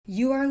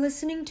You are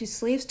listening to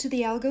Slaves to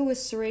the Algo with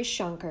Suresh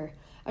Shankar,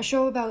 a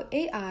show about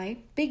AI,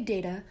 big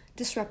data,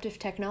 disruptive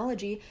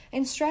technology,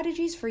 and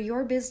strategies for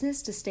your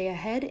business to stay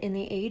ahead in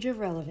the age of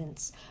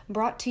relevance.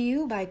 Brought to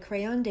you by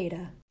Crayon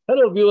Data.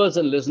 Hello, viewers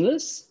and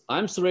listeners.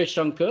 I'm Suresh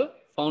Shankar,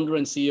 founder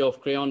and CEO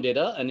of Crayon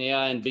Data, an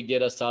AI and big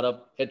data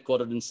startup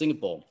headquartered in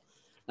Singapore.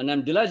 And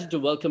I'm delighted to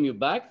welcome you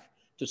back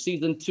to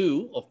season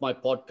 2 of my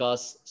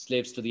podcast,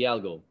 Slaves to the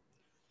Algo.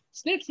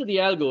 Slaves to the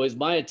Algo is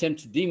my attempt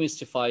to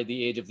demystify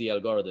the age of the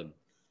algorithm.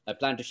 I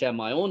plan to share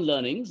my own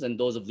learnings and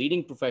those of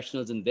leading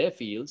professionals in their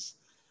fields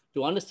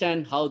to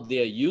understand how they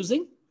are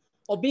using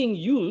or being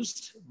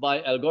used by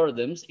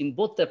algorithms in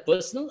both their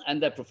personal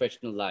and their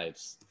professional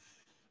lives.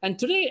 And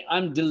today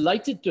I'm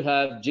delighted to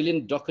have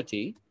Gillian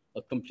Doherty,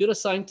 a computer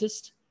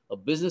scientist, a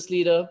business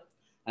leader,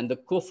 and the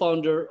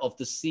co-founder of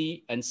the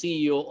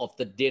CEO of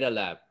the Data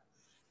Lab.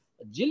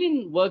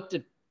 Gillian worked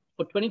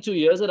for 22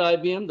 years at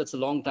IBM. That's a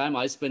long time.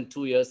 I spent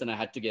 2 years and I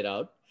had to get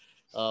out,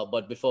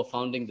 but before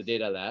founding the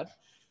Data Lab.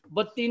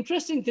 But the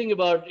interesting thing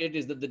about it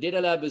is that the Data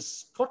Lab is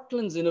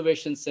Scotland's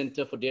Innovation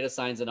Centre for Data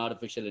Science and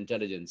Artificial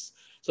Intelligence.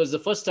 So it's the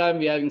first time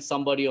we're having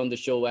somebody on the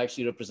show who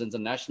actually represents a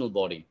national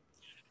body.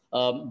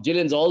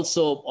 Gillian's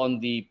also on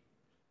the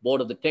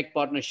board of the Tech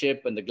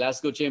Partnership and the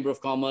Glasgow Chamber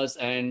of Commerce,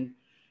 and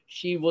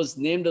she was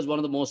named as one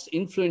of the most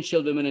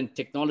influential women in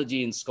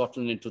technology in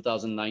Scotland in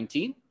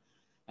 2019.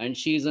 And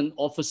she's an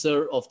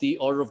officer of the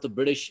Order of the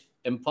British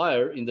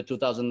Empire in the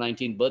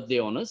 2019 birthday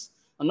honors,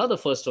 another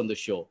first on the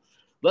show.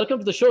 Welcome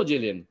to the show,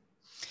 Gillian.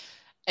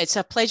 It's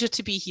a pleasure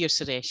to be here,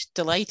 Suresh.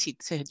 Delighted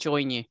to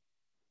join you.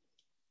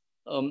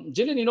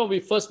 Gillian, we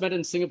first met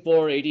in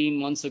Singapore 18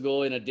 months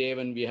ago in a day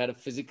when we had a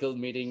physical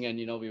meeting and,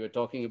 we were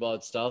talking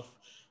about stuff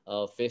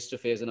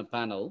face-to-face in a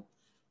panel.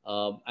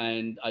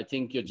 And I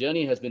think your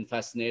journey has been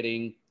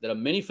fascinating. There are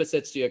many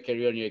facets to your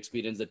career and your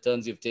experience, the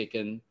turns you've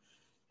taken.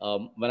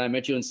 When I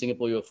met you in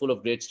Singapore, you were full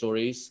of great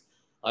stories.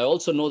 I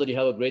also know that you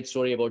have a great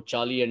story about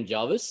Charlie and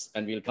Jarvis,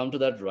 and we'll come to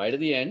that right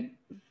at the end.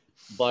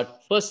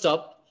 But first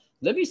up,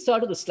 let me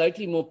start with a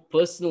slightly more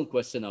personal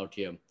question out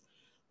here.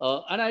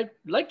 And I'd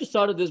like to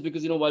start with this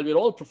because, while we're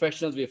all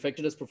professionals, we're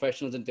affected as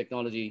professionals in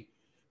technology,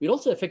 we're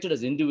also affected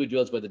as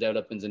individuals by the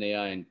developments in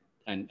AI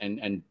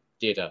and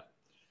data.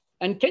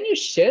 And can you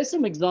share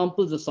some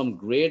examples of some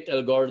great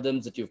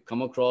algorithms that you've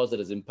come across that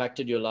has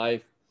impacted your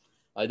life,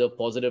 either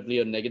positively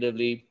or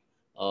negatively?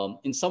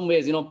 In some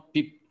ways,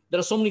 there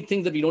are so many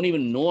things that we don't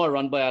even know are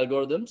run by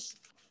algorithms.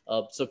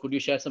 So could you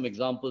share some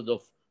examples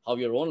of how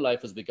your own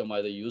life has become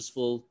either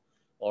useful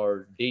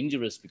or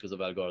dangerous because of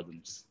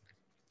algorithms?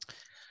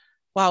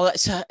 Wow,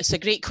 it's a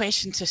great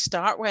question to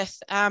start with.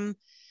 When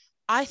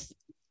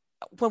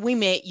we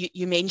met,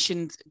 you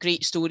mentioned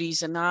great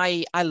stories, and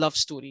I love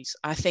stories.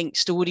 I think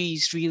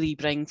stories really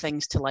bring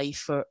things to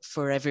life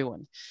for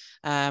everyone.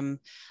 And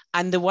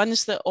the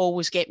ones that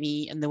always get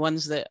me and the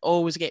ones that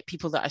always get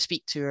people that I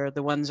speak to are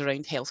the ones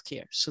around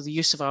healthcare. So the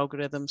use of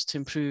algorithms to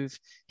improve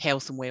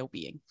health and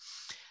well-being.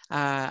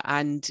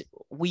 And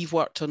we've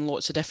worked on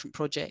lots of different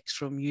projects,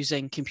 from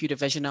using computer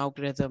vision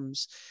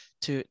algorithms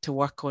to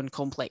work on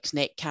complex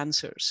neck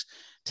cancers,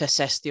 to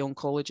assist the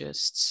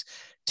oncologists,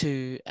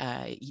 to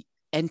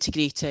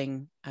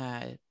integrating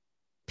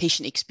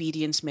patient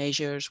experience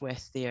measures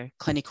with their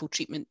clinical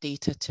treatment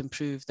data to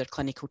improve their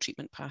clinical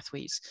treatment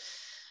pathways.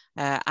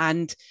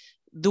 And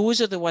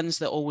those are the ones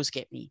that always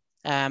get me.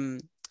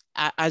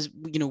 As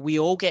we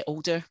all get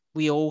older,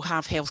 we all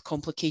have health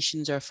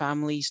complications, our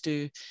families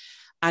do.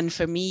 And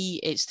for me,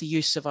 it's the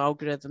use of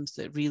algorithms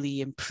that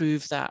really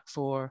improve that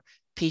for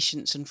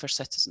patients and for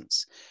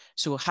citizens.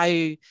 So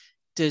how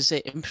does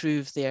it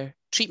improve their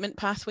treatment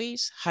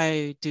pathways?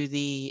 How do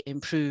they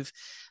improve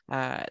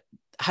how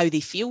they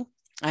feel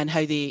and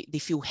how they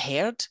feel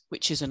heard,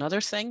 which is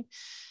another thing.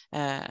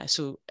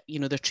 So,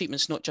 their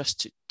treatment's not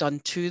just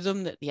done to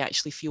them, that they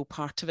actually feel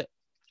part of it.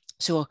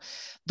 So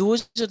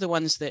those are the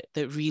ones that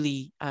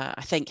really,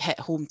 I think, hit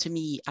home to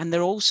me. And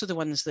they're also the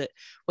ones that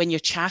when you're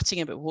chatting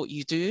about what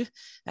you do,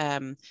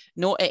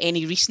 not at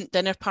any recent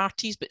dinner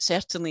parties, but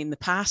certainly in the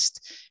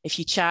past, if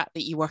you chat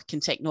that you work in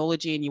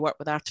technology and you work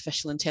with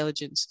artificial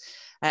intelligence,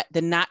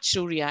 the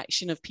natural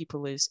reaction of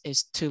people is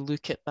to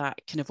look at that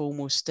kind of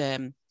almost,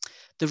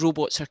 the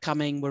robots are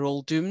coming, we're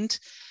all doomed.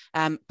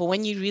 But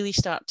when you really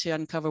start to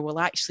uncover, well,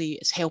 actually,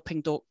 it's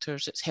helping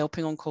doctors, it's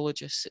helping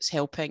oncologists, it's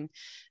helping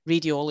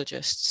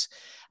radiologists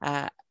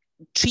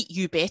treat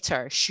you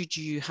better should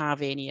you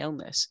have any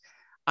illness.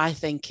 I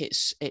think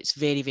it's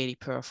very, very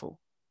powerful.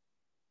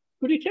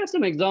 Could you share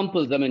some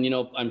examples? I mean,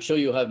 I'm sure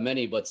you have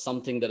many, but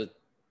something that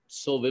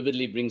so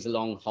vividly brings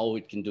along how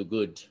it can do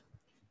good.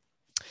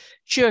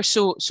 Sure.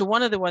 So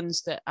one of the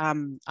ones that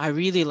I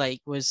really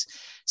like was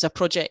a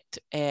project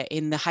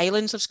in the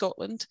Highlands of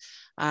Scotland,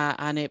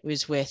 and it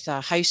was with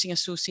a housing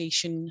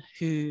association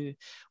who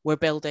were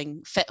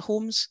building fit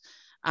homes,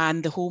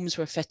 and the homes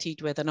were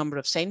fitted with a number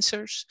of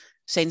sensors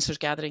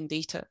gathering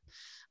data,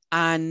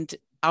 and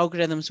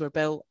algorithms were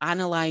built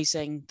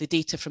analysing the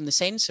data from the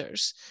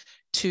sensors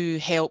to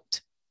help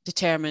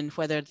determine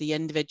whether the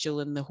individual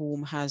in the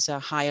home has a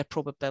higher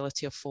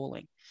probability of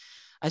falling.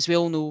 as we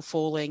all know,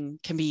 falling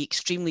can be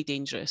extremely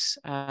dangerous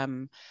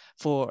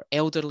for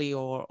elderly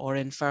or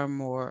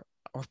infirm or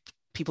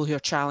people who are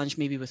challenged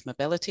maybe with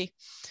mobility.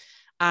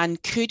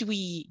 And could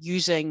we,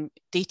 using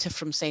data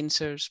from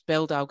sensors,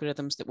 build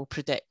algorithms that will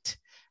predict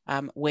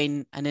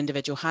when an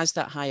individual has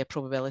that higher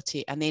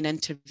probability, and then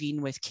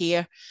intervene with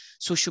care,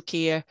 social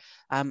care,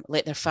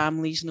 let their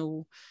families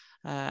know.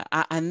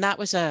 And that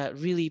was a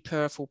really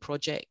powerful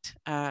project.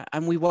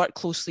 And we worked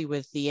closely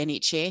with the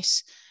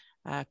NHS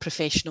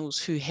professionals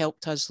who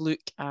helped us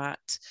look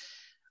at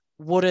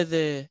what are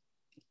the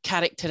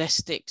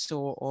characteristics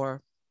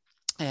or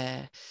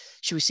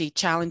should we say,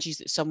 challenges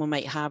that someone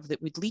might have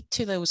that would lead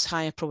to those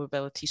higher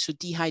probabilities. So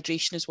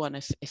dehydration is one.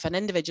 If an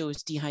individual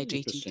is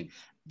dehydrated,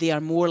 they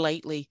are more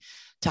likely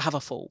to have a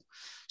fall.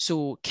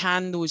 So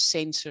can those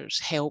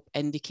sensors help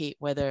indicate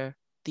whether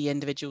the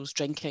individual's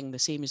drinking the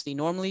same as they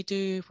normally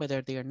do,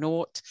 whether they are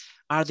not?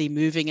 Are they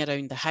moving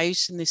around the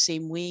house in the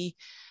same way?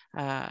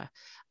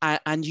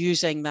 And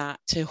using that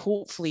to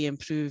hopefully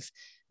improve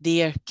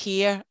their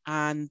care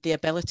and the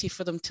ability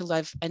for them to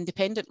live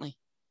independently.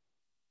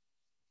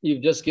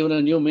 You've just given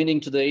a new meaning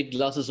to the 8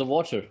 glasses of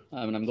water.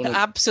 I mean,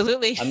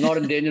 Absolutely. I'm not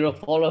in danger of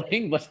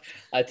following, but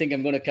I think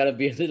I'm going to kind of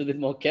be a little bit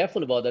more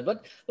careful about that.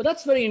 But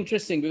that's very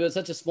interesting because it's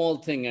such a small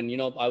thing. And,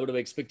 I would have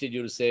expected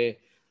you to say,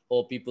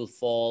 oh, people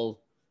fall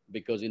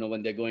because,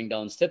 when they're going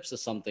down steps or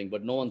something,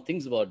 but no one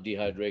thinks about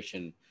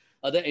dehydration.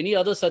 Are there any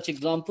other such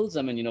examples?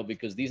 I mean,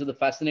 because these are the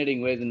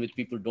fascinating ways in which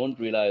people don't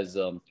realize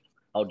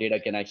how data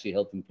can actually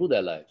help improve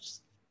their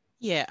lives.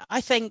 Yeah,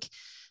 I think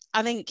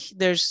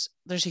there's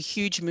a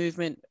huge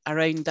movement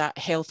around that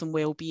health and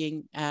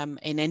well-being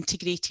in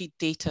integrated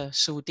data.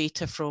 So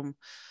data from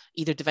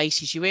either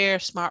devices you wear,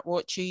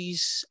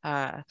 smartwatches,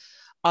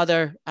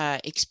 other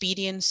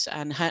experience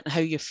and how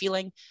you're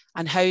feeling,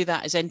 and how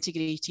that is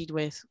integrated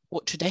with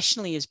what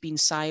traditionally has been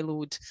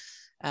siloed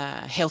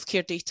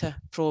healthcare data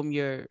from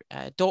your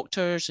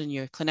doctors and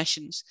your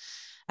clinicians.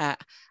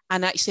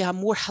 And actually a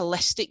more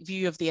holistic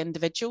view of the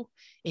individual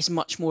is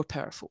much more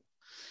powerful.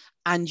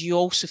 And you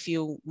also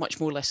feel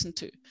much more listened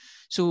to.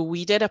 So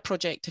we did a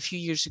project a few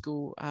years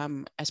ago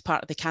as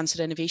part of the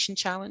Cancer Innovation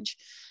Challenge.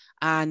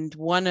 And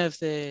one of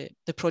the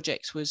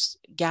projects was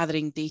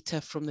gathering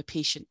data from the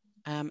patient,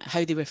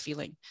 how they were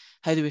feeling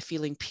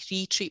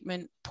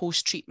pre-treatment,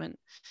 post-treatment,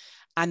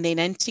 and then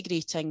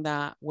integrating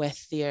that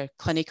with their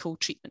clinical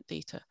treatment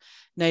data.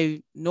 Now,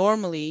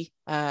 normally,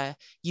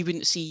 you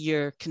wouldn't see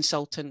your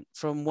consultant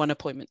from one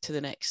appointment to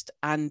the next.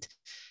 And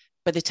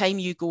by the time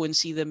you go and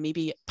see them,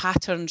 maybe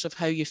patterns of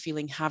how you're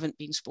feeling haven't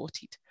been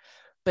spotted.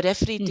 But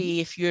every day,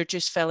 if you're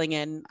just filling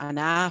in an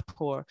app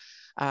or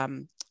a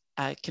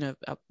kind of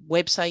a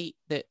website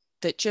that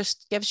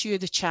just gives you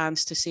the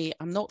chance to say,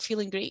 I'm not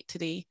feeling great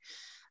today,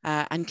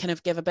 and kind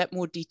of give a bit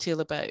more detail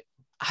about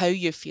how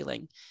you're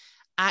feeling,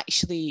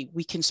 actually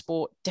we can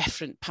spot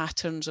different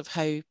patterns of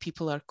how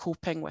people are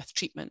coping with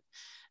treatment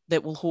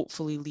that will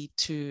hopefully lead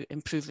to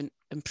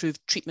improved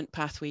treatment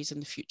pathways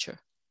in the future.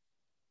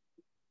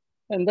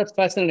 And that's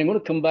fascinating. I'm going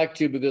to come back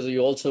to you because you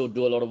also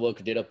do a lot of work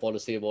with data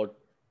policy about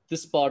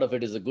this part of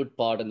it is a good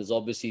part. And there's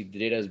obviously the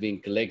data is being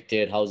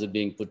collected. How is it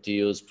being put to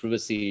use?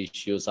 Privacy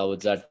issues, how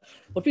it's that?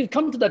 But we'll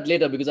come to that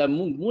later because I'm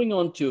moving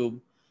on to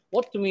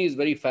what to me is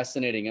very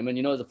fascinating. I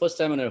mean, the first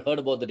time when I heard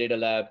about the Data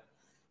Lab,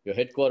 you're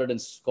headquartered in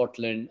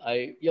Scotland,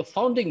 your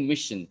founding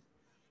mission,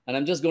 and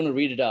I'm just going to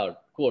read it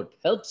out, quote,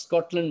 help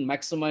Scotland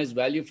maximize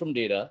value from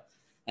data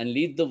and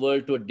lead the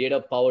world to a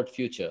data-powered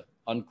future,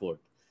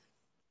 unquote.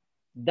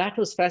 That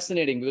was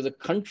fascinating because the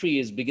country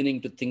is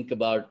beginning to think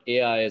about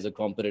AI as a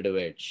competitive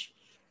edge.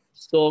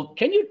 So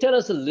can you tell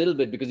us a little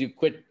bit, because you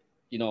quit,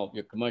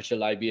 your commercial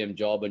IBM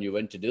job and you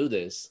went to do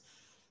this.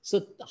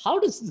 So how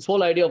does this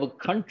whole idea of a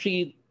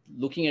country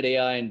looking at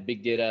AI and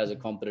big data as a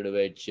competitive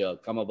edge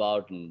come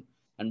about, and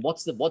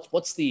what's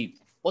the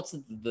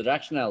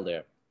rationale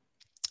there?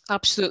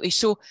 Absolutely.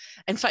 So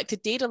in fact, the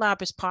Data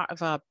Lab is part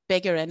of a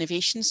bigger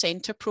innovation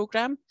center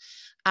program.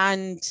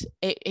 And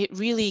it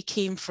really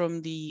came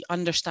from the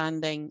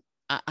understanding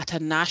at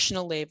a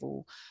national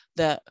level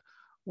that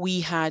we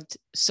had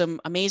some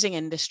amazing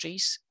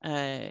industries.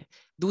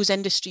 Those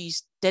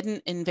industries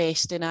didn't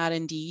invest in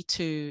R&D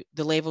to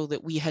the level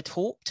that we had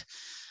hoped.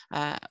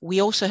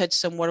 We also had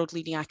some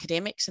world-leading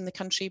academics in the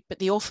country, but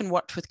they often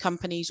worked with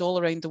companies all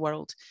around the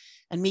world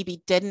and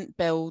maybe didn't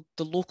build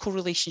the local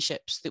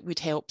relationships that would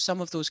help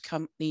some of those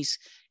companies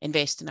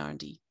invest in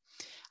R&D.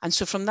 And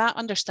so from that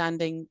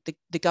understanding,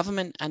 the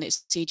government and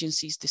its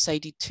agencies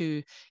decided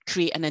to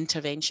create an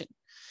intervention.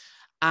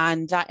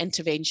 And that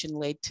intervention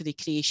led to the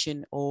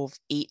creation of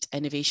 8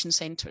 innovation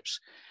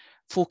centres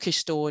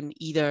focused on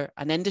either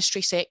an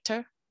industry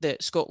sector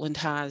that Scotland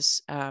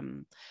has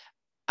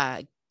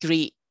a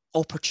great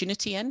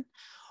opportunity in,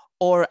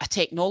 or a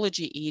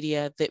technology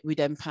area that would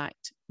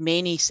impact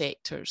many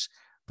sectors,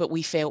 but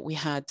we felt we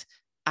had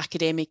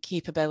academic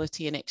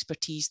capability and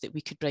expertise that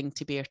we could bring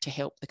to bear to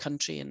help the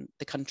country and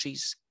the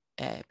country's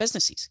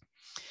businesses.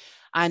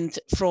 And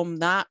from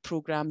that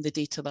programme, the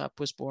Data Lab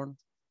was born.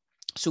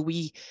 So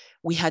we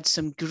had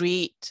some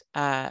great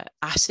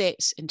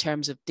assets in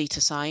terms of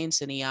data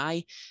science and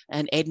AI,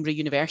 and Edinburgh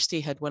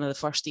University had one of the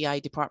first AI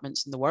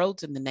departments in the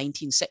world in the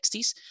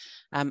 1960s,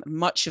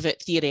 much of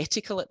it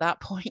theoretical at that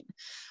point.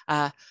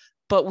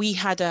 But we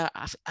had a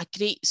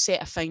great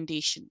set of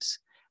foundations,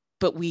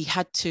 but we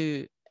had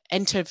to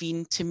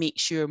intervene to make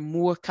sure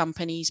more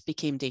companies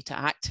became data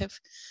active,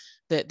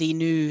 that they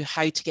knew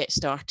how to get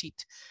started,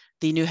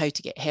 they knew how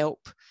to get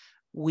help.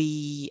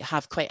 We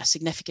have quite a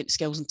significant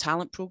skills and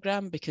talent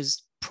program,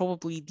 because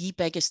probably the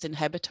biggest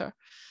inhibitor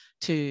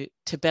to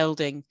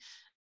building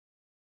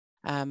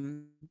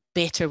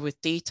better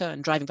with data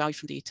and driving value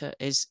from data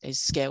is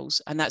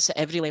skills. And that's at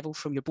every level,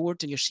 from your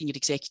board and your senior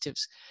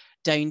executives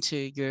down to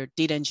your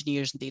data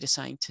engineers and data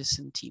scientists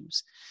and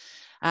teams.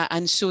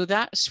 And so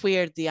that's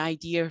where the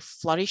idea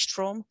flourished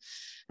from.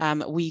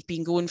 We've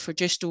been going for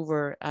just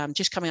over,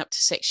 just coming up to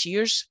 6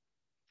 years.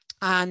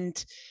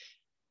 And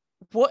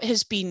what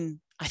has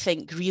been, I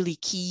think, really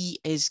key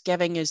is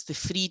giving us the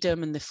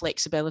freedom and the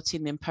flexibility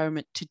and the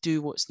empowerment to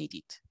do what's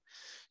needed.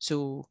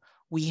 So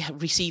we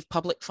receive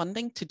public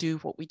funding to do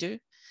what we do.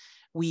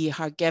 We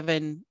are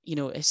given,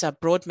 it's a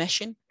broad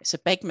mission, it's a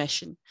big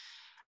mission,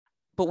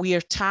 but we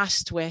are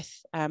tasked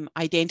with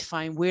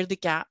identifying where the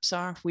gaps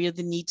are, where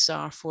the needs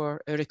are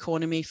for our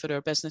economy, for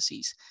our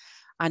businesses,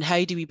 and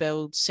how do we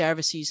build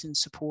services and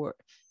support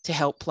to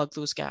help plug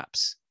those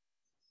gaps.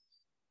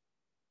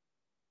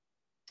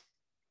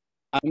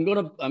 I'm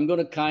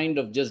gonna kind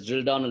of just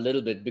drill down a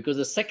little bit, because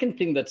the second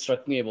thing that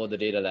struck me about the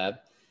Data Lab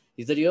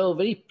is that you have a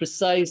very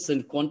precise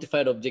and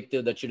quantified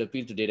objective that should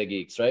appeal to data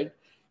geeks, right?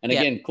 And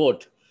again,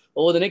 quote,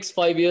 over the next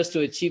 5 years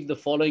to achieve the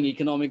following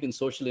economic and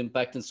social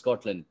impact in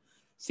Scotland: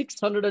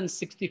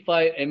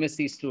 665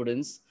 MSc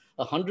students,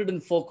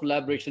 104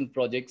 collaboration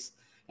projects,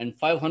 and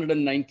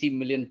 590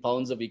 million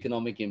pounds of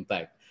economic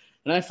impact.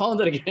 And I found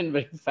that, again,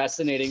 very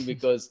fascinating,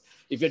 because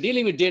if you're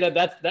dealing with data,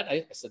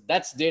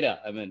 that's data.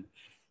 I mean,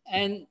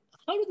 and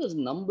how do those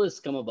numbers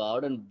come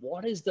about, and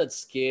what is that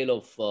scale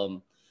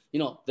of,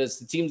 it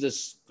seems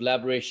this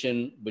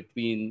collaboration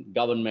between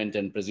government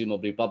and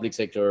presumably public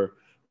sector,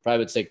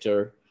 private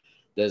sector.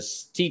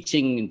 There's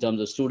teaching in terms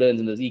of students,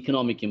 and there's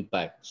economic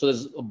impact. So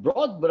there's a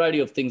broad variety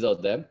of things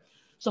out there.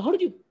 So how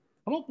did you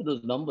come up with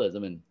those numbers? I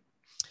mean,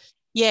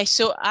 yeah,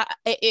 so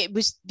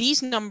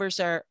these numbers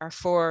are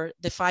for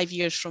the 5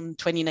 years from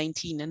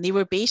 2019, and they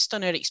were based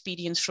on our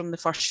experience from the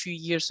first few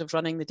years of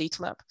running the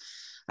Data Lab,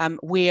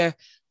 where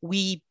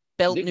we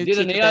built new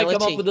capability. Did an AI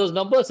come up with those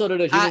numbers, or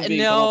did a human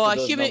being come up with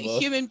those numbers?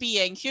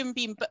 No, human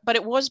being, but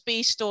it was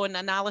based on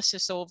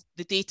analysis of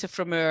the data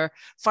from our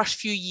first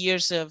few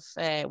years of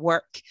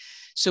work.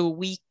 So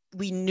we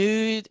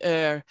knew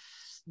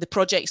the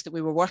projects that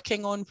we were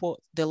working on, what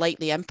the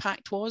likely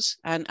impact was.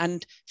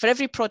 And for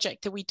every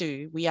project that we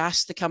do, we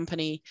ask the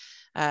company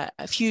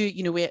a few,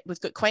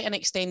 we've got quite an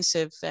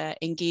extensive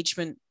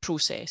engagement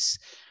process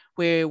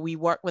where we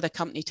work with a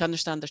company to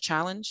understand their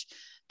challenge,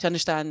 to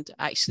understand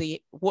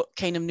actually what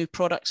kind of new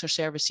products or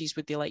services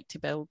would they like to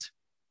build.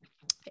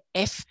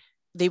 If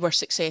they were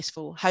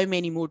successful, how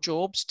many more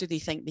jobs do they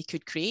think they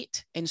could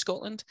create in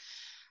Scotland?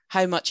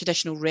 How much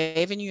additional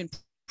revenue and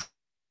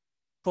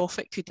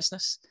profit could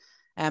business?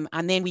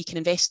 And then we can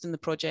invest in the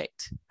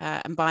project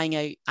and buying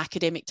out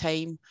academic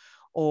time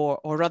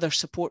or other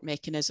support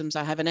mechanisms.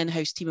 I have an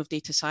in-house team of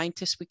data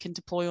scientists we can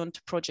deploy onto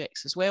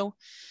projects as well,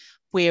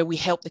 where we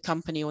help the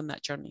company on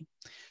that journey.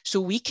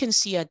 So we can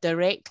see a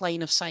direct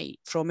line of sight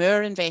from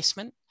our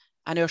investment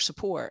and our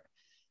support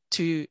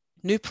to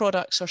new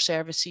products or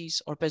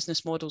services or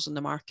business models in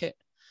the market,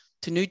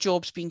 to new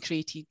jobs being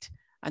created,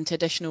 and to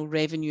additional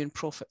revenue and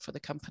profit for the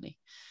company.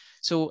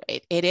 So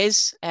it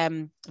is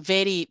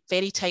very,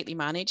 very tightly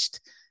managed,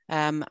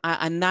 and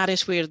that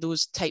is where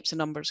those types of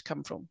numbers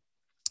come from.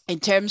 In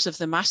terms of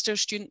the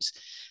master's students,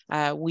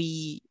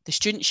 the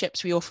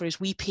studentships we offer is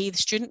we pay the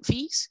student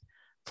fees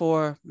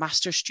for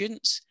master's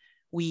students.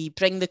 We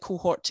bring the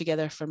cohort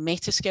together for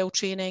meta skill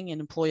training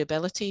and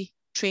employability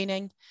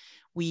training.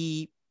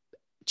 We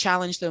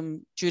challenge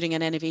them during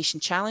an innovation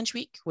challenge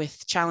week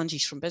with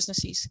challenges from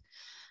businesses.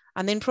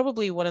 And then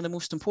probably one of the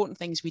most important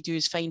things we do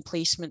is find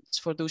placements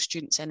for those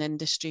students in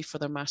industry for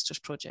their master's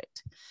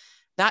project.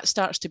 That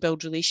starts to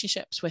build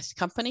relationships with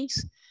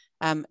companies.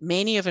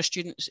 Many of our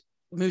students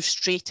move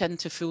straight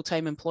into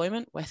full-time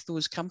employment with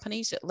those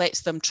companies. It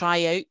lets them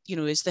try out,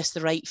 is this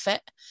the right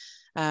fit?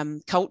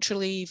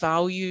 Culturally,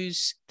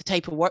 values, the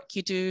type of work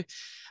you do.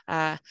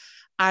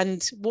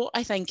 And what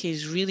I think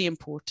is really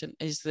important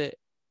is that,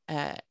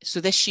 so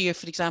this year,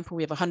 for example,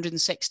 we have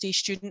 160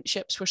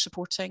 studentships we're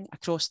supporting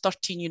across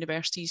 13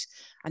 universities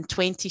and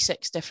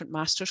 26 different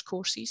master's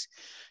courses.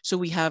 So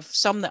we have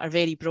some that are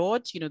very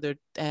broad, they're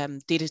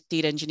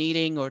data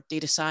engineering or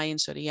data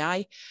science or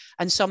AI,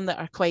 and some that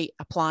are quite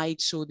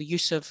applied. So the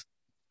use of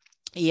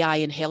AI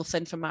in health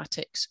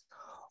informatics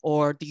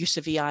or the use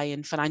of AI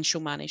in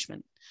financial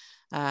management.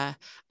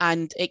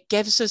 And it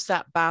gives us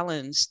that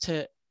balance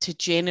to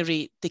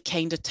generate the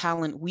kind of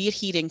talent we're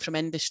hearing from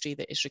industry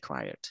that is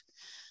required.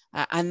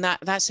 And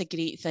that's a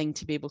great thing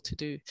to be able to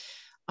do.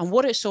 And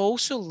what it's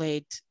also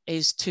led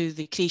is to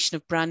the creation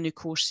of brand new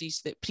courses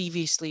that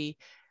previously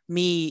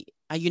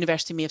a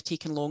university may have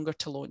taken longer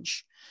to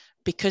launch.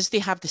 Because they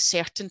have the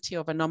certainty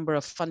of a number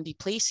of funded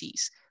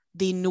places,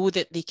 they know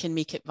that they can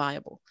make it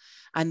viable.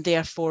 And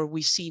therefore,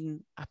 we've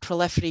seen a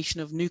proliferation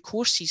of new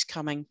courses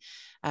coming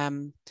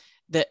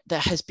that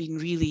has been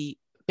really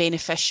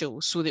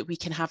beneficial, so that we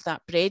can have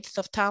that breadth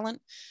of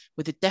talent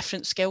with the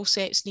different skill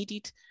sets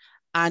needed.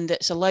 And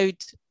it's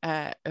allowed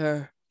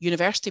our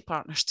university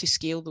partners to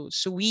scale those.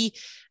 So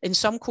in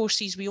some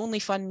courses, we only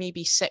fund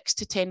maybe 6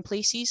 to 10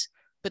 places,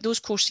 but those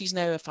courses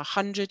now have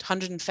 100,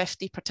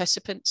 150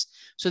 participants.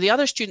 So the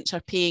other students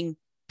are paying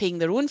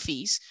their own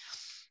fees,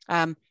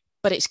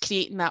 but it's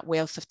creating that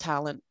wealth of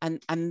talent.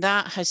 And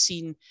that has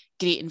seen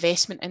great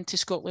investment into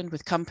Scotland,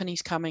 with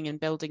companies coming and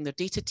building their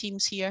data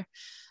teams here.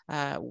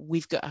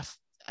 We've got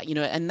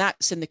and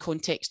that's in the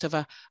context of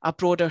a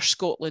broader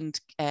Scotland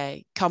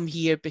come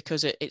here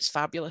because it's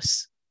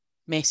fabulous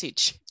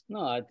message.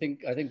 No, I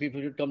think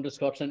people should come to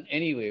Scotland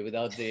anyway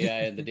without the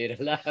AI and the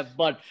data lab.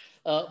 But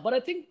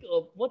I think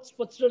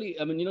what's really,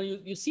 I mean,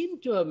 you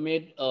seem to have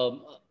made,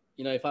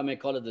 if I may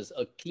call it this,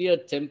 a clear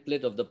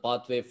template of the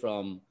pathway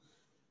from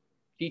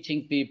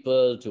teaching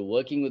people to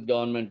working with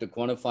government to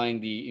quantifying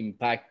the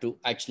impact to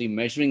actually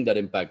measuring that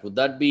impact.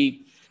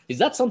 Is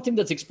that something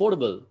that's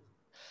exportable?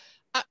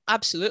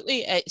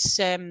 Absolutely. It's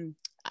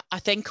I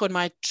think on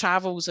my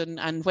travels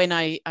and when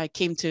I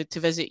came to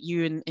visit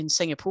you in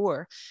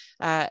Singapore,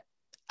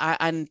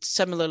 and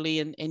similarly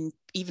in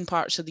even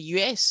parts of the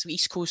US,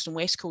 East Coast and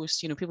West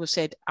Coast, people have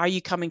said, are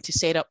you coming to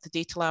set up the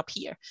data lab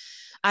here?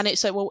 And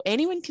it's like, well,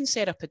 anyone can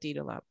set up a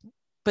data lab,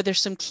 but there's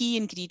some key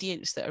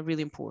ingredients that are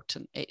really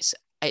important.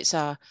 It's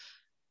a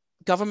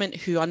government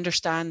who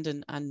understand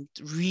and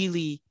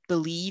really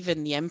believe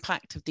in the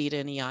impact of data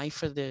and AI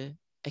for the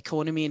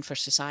economy and for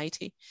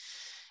society.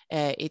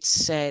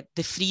 It's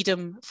the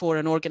freedom for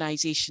an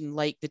organization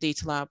like the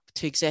Data Lab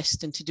to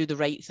exist and to do the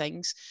right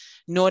things.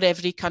 Not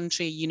every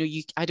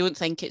country, I don't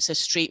think it's as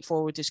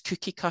straightforward as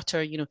cookie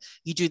cutter, you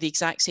do the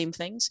exact same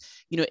things.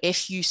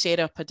 If you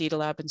set up a data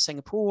lab in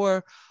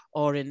Singapore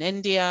or in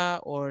India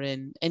or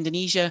in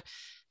Indonesia,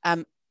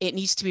 it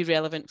needs to be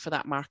relevant for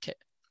that market.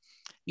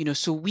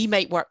 So we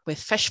might work with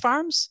fish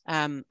farms.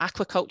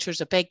 Aquaculture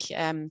is a big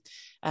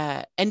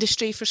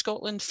industry for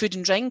Scotland. Food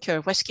and drink,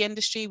 or whiskey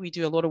industry, we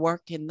do a lot of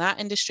work in that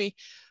industry.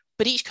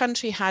 But each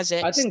country has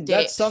its. I think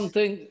that's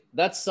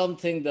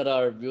something that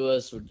our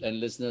viewers and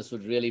listeners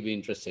would really be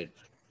interested.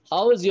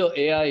 How is your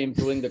AI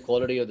improving the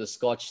quality of the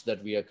scotch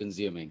that we are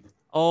consuming?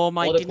 Oh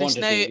my goodness!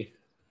 Now,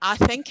 I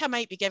think I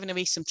might be giving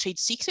away some trade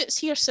secrets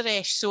here,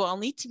 Suresh. So I'll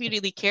need to be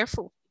really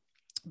careful.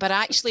 But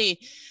actually,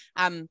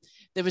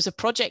 there was a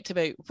project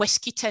about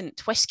whiskey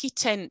tint. Whiskey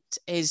tint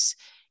is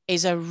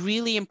a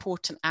really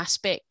important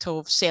aspect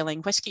of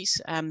selling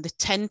whiskies, the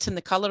tint and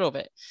the colour of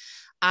it.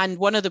 And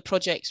one of the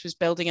projects was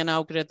building an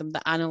algorithm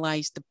that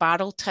analysed the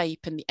barrel type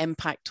and the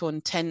impact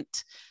on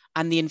tint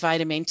and the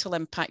environmental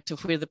impact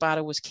of where the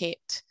barrel was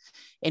kept,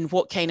 in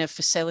what kind of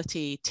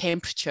facility,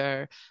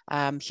 temperature,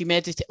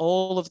 humidity,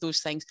 all of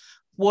those things.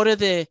 What are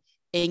the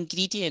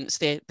ingredients,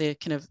 the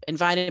kind of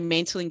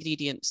environmental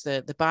ingredients,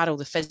 the barrel,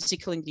 the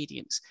physical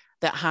ingredients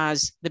that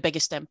has the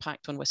biggest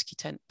impact on whiskey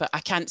tint? But I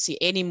can't say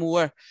any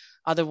more,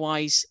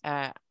 otherwise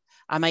I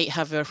might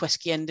have our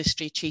whiskey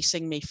industry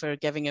chasing me for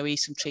giving away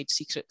some trade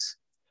secrets.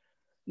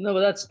 No,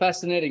 but that's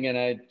fascinating, and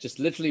I just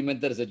literally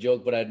meant that as a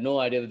joke, but I had no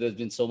idea that there's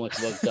been so much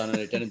work done on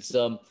it. And it's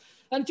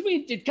and to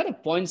me it kind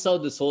of points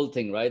out this whole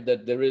thing, right,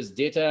 that there is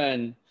data,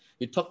 and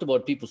you talked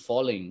about people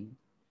falling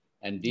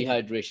and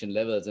dehydration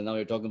levels, and now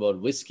you're talking about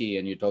whiskey,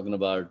 and you're talking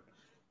about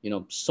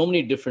so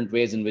many different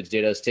ways in which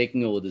data is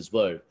taking over this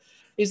world.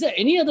 Is there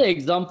any other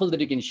example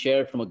that you can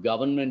share from a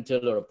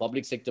governmental or a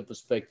public sector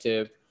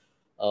perspective,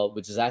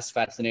 which is as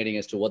fascinating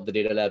as to what the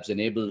data labs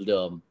enabled,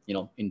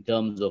 in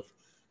terms of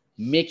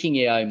making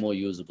AI more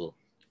usable?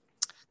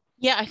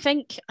 Yeah, I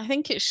think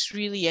it's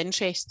really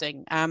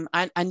interesting.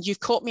 And you've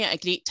caught me at a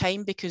great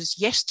time, because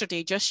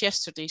just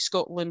yesterday,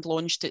 Scotland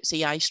launched its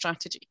AI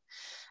strategy.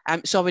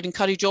 So I would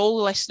encourage all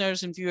the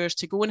listeners and viewers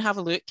to go and have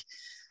a look.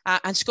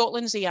 And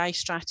Scotland's AI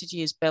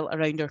strategy is built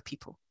around our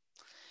people.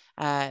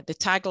 The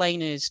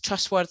tagline is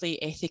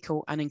trustworthy,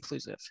 ethical, and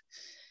inclusive.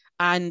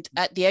 And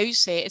at the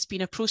outset, it's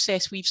been a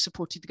process we've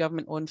supported the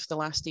government on for the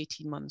last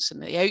 18 months.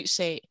 And at the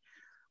outset,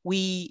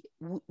 we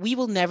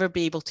will never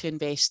be able to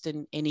invest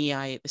in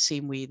AI at the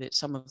same way that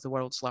some of the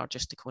world's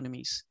largest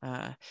economies.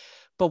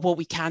 But what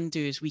we can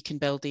do is we can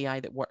build AI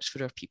that works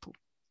for our people.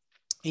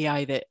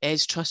 AI that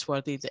is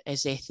trustworthy, that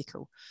is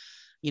ethical,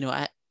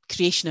 a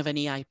creation of an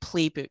AI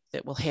playbook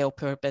that will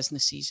help our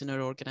businesses and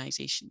our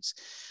organizations.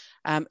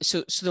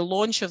 So the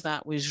launch of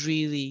that was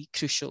really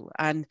crucial.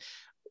 And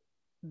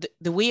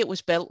the way it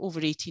was built over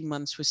 18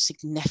 months was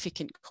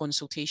significant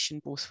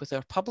consultation, both with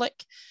our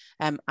public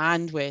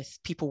and with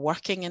people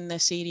working in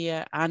this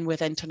area and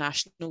with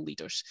international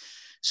leaders.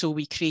 So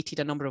we created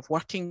a number of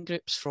working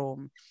groups,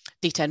 from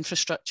data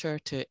infrastructure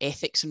to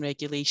ethics and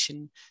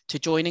regulation to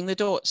joining the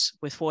dots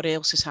with what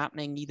else is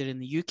happening either in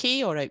the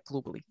UK or out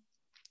globally.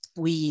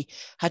 We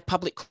had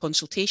public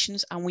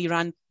consultations and we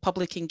ran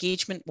public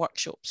engagement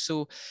workshops.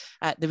 So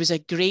there was a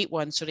great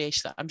one,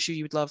 Suresh, that I'm sure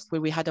you would love,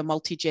 where we had a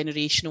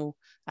multi-generational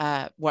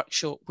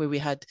workshop where we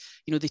had,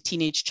 you know, the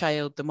teenage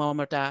child, the mom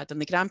or dad,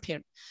 and the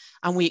grandparent.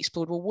 And we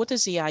explored, well, what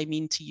does AI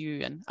mean to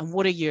you? And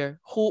what are your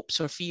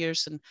hopes or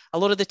fears? And a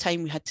lot of the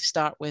time we had to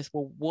start with,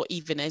 well, what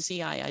even is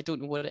AI? I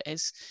don't know what it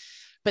is.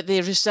 But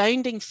the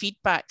resounding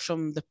feedback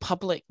from the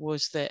public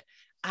was that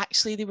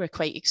actually they were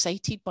quite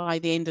excited by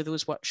the end of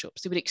those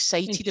workshops. They were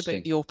excited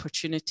about the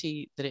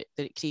opportunity that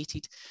it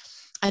created.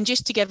 And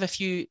just to give a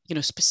few, you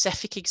know,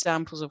 specific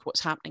examples of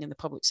what's happening in the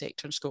public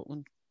sector in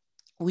Scotland,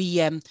 we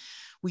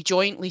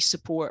jointly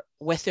support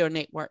with our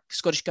network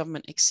Scottish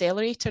Government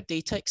Accelerator,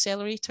 Data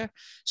Accelerator.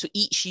 So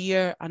each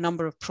year a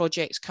number of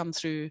projects come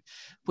through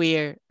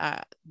where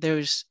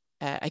there's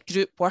a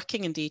group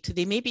working in data.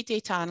 They may be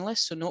data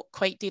analysts, so not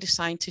quite data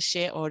scientists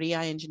yet, or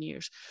AI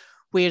engineers,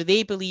 where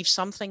they believe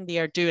something they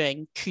are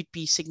doing could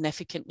be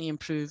significantly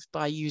improved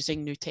by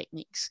using new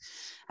techniques.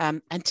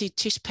 And to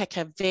just pick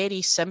a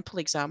very simple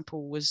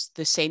example was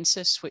the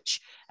census,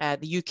 which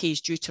the UK is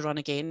due to run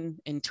again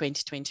in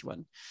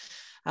 2021,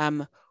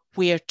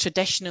 where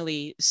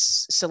traditionally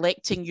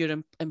selecting your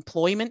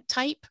employment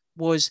type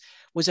was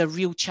a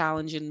real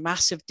challenge, and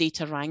massive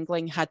data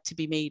wrangling had to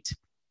be made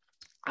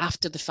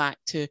after the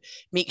fact to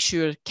make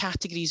sure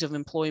categories of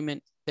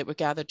employment that were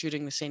gathered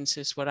during the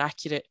census were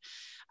accurate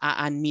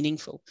and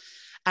meaningful.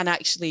 And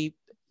actually,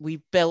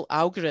 we built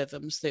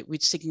algorithms that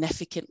would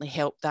significantly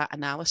help that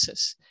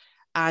analysis,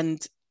 and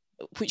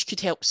which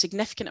could help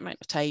significant amount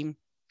of time,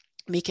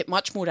 make it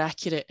much more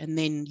accurate and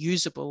then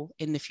usable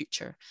in the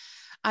future.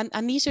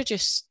 And these are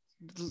just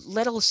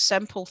little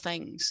simple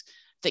things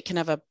that can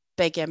have a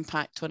big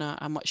impact on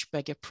a much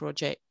bigger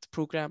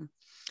program.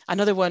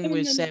 Another one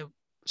was,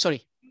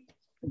 sorry.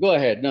 Go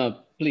ahead, no,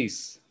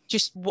 please.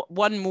 Just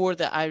one more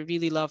that I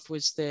really love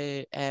was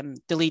the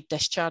delayed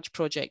discharge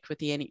project with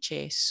the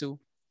NHS. So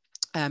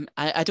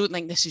I don't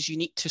think this is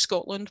unique to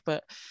Scotland,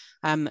 but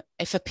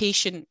if a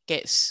patient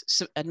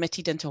gets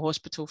admitted into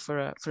hospital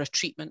for a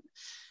treatment,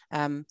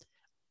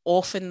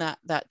 often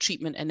that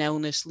treatment and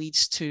illness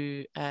leads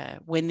to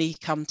when they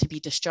come to be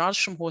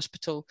discharged from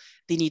hospital,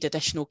 they need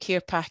additional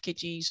care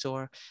packages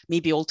or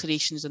maybe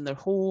alterations in their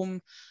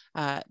home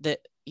that,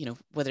 you know,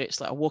 whether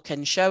it's like a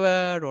walk-in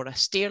shower or a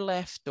stair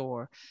lift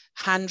or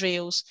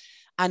handrails.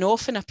 And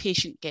often a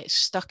patient gets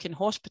stuck in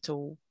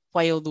hospital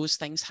while those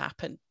things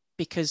happen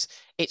because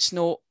it's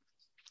not,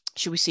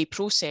 should we say,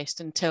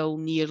 processed until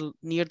near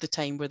the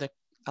time where they're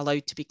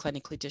allowed to be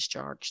clinically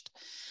discharged.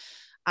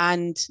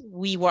 And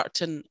we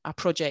worked on a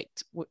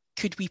project,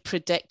 could we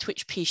predict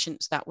which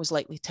patients that was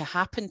likely to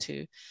happen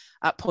to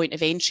at point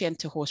of entry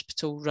into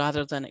hospital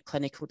rather than at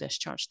clinical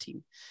discharge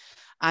team?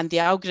 And the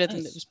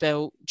algorithm that was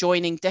built,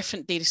 joining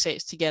different data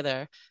sets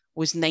together,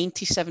 was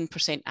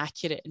 97%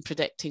 accurate in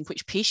predicting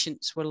which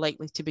patients were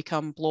likely to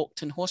become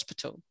blocked in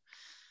hospital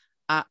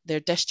at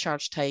their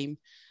discharge time.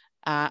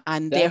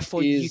 And that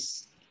therefore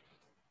is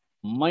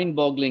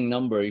mind-boggling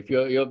number. If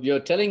you're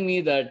telling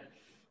me that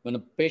when a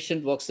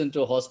patient walks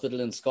into a hospital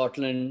in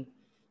Scotland,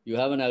 you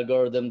have an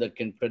algorithm that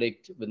can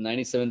predict with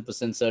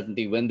 97%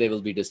 certainty when they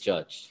will be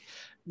discharged.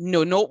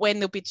 No, not when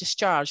they'll be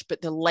discharged, but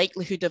the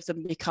likelihood of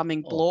them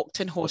becoming blocked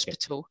in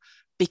hospital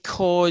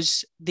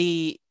because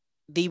they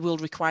will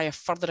require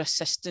further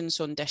assistance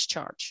on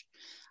discharge.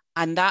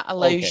 And that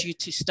allows you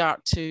to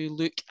start to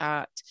look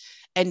at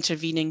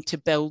intervening to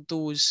build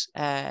those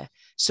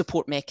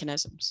support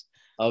mechanisms.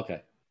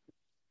 Okay.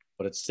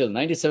 But it's still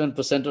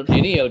 97% on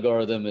any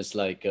algorithm is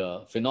like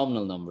a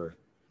phenomenal number.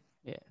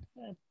 Yeah.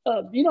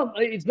 You know,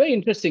 it's very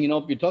interesting. You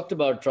know, you talked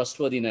about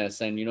trustworthiness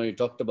and, you know, you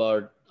talked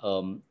about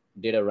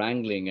data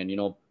wrangling and, you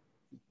know,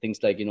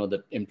 things like, you know,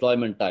 the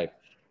employment type.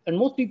 And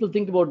most people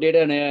think about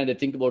data and AI and they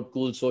think about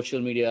cool social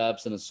media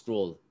apps and a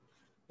scroll.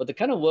 But the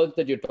kind of work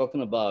that you're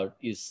talking about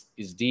is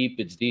deep,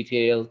 it's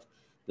detailed.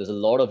 There's a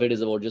lot of it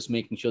is about just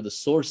making sure the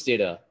source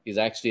data is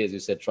actually, as you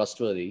said,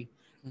 trustworthy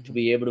to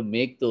be able to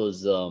make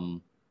those,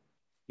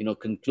 you know,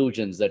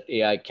 conclusions that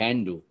AI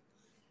can do.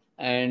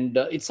 And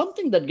it's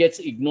something that gets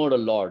ignored a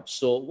lot.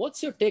 So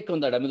what's your take on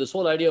that? I mean, this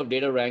whole idea of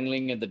data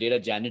wrangling and the data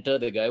janitor,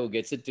 the guy who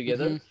gets it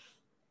together,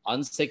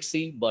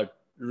 unsexy, but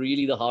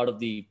really the heart of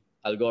the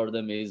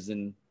algorithm is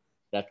in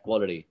that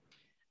quality.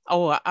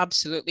 Oh,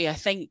 absolutely. I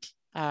think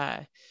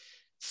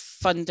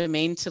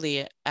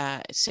fundamentally,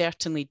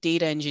 certainly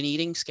data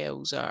engineering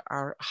skills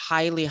are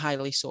highly,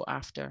 highly sought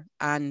after.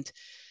 And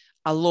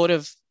a lot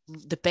of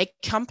the big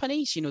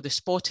companies, you know, the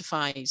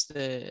Spotifys,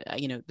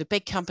 the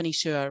big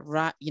companies who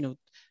are, you know,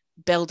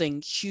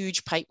 building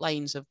huge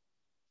pipelines of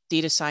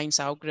data science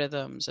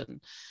algorithms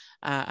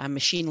and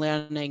machine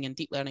learning and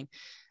deep learning.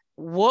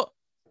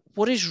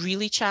 What is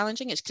really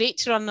challenging, it's great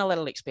to run a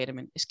little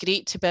experiment. It's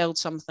great to build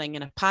something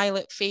in a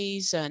pilot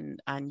phase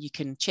and you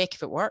can check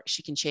if it works,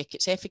 you can check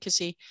its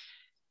efficacy.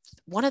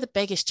 One of the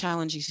biggest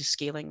challenges is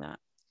scaling that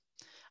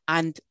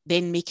and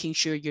then making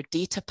sure your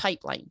data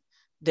pipeline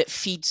that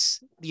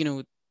feeds, you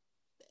know,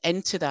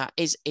 into that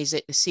is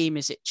it the same,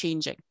 is it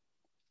changing?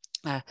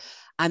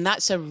 And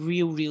that's a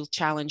real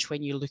challenge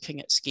when you're looking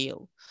at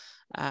scale.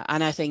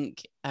 And I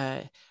think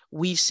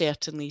we've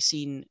certainly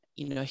seen,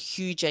 a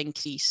huge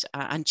increase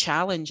and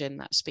challenge in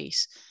that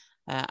space.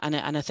 And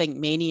I think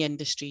many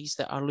industries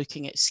that are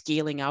looking at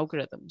scaling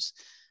algorithms,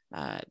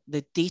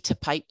 the data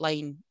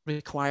pipeline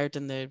required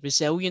and the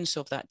resilience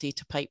of that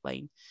data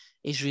pipeline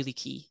is really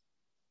key.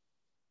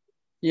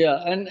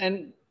 Yeah,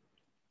 and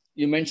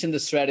you mentioned the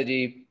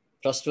strategy,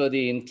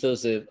 trustworthy,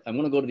 inclusive. I'm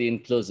going to go to the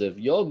inclusive.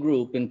 Your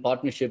group, in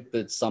partnership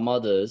with some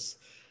others,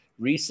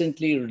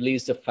 recently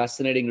released a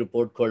fascinating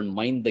report called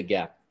Mind the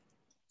Gap,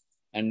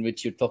 and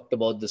which you talked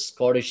about the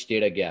Scottish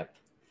data gap.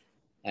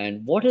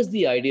 And what is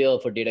the idea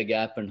of a data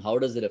gap and how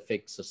does it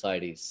affect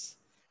societies?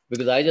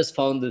 Because I just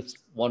found this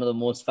one of the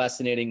most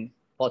fascinating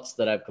thoughts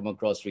that I've come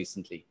across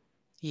recently.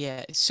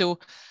 Yeah, so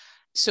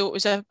it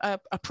was a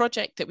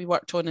project that we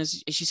worked on,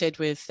 as you said,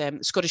 with the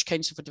Scottish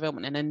Council for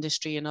Development and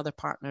Industry and other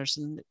partners.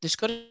 And the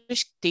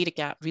Scottish data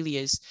gap really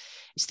it's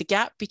the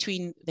gap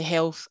between the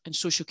health and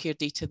social care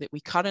data that we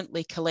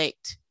currently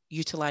collect,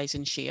 utilise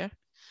and share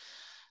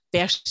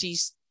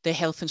versus the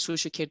health and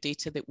social care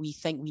data that we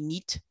think we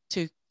need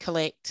to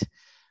collect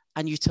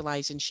and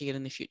utilise and share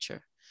in the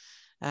future.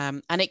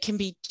 And it can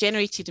be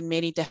generated in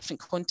many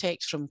different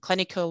contexts, from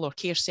clinical or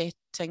care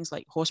settings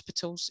like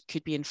hospitals, it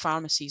could be in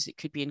pharmacies, it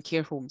could be in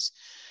care homes,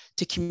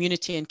 to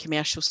community and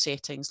commercial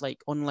settings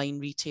like online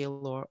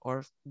retail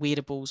or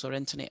wearables or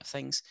Internet of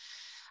Things.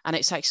 And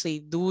it's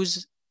actually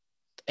those,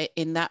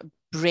 in that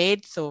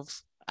breadth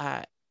of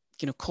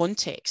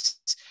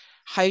contexts,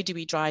 how do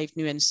we drive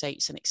new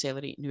insights and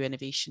accelerate new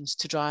innovations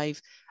to drive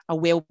a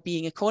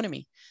well-being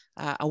economy?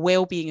 A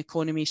well-being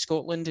economy,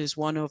 Scotland is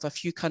one of a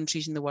few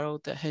countries in the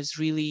world that has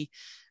really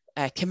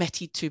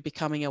committed to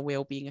becoming a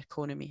well-being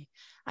economy.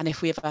 And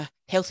if we have a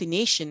healthy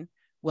nation,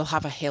 we'll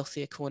have a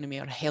healthy economy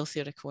or a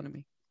healthier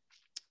economy.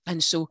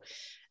 And so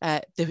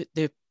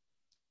the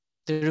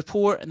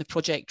report and the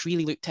project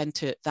really looked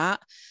into that.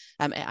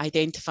 It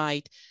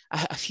identified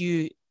a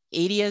few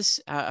areas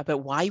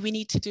about why we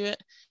need to do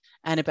it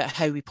and about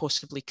how we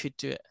possibly could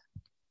do it.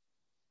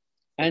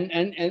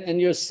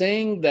 And you're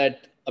saying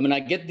that, I mean,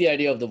 I get the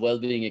idea of the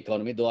well-being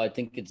economy, though I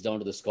think it's down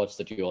to the scotch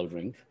that you all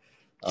drink.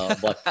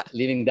 But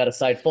leaving that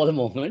aside for the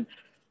moment,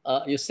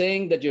 you're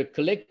saying that you're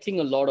collecting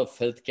a lot of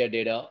healthcare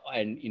data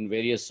and in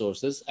various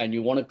sources, and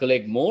you want to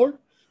collect more,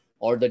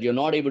 or that you're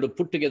not able to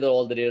put together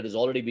all the data that's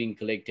already being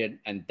collected,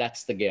 and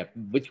that's the gap.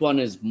 Which one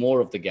is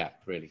more of the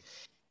gap, really?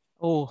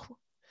 Oh,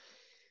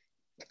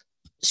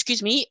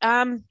 excuse me.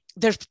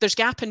 There's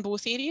gap in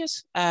both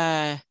areas.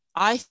 I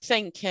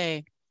think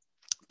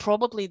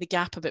probably the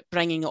gap about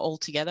bringing it all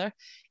together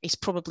is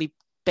probably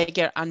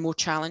bigger and more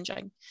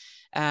challenging.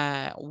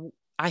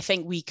 I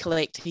think we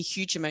collect a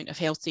huge amount of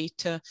health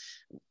data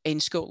in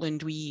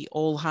Scotland. We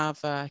all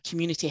have a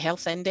community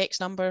health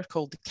index number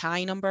called the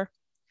CHI number,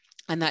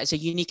 and that is a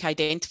unique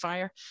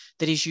identifier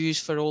that is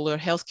used for all our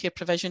healthcare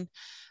provision.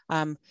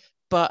 And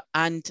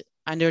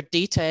our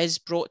data is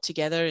brought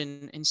together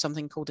in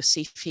something called a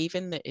safe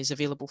haven that is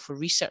available for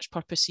research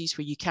purposes,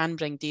 where you can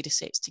bring data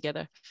sets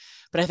together.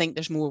 But I think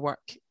there's more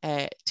work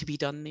to be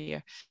done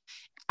there.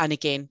 And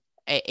again,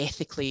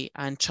 ethically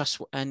and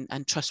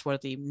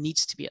trustworthy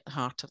needs to be at the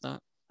heart of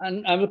that.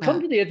 And I will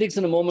come to the ethics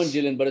in a moment,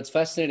 Gillian, but it's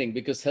fascinating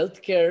because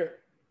healthcare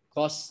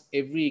costs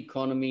every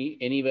economy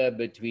anywhere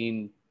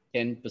between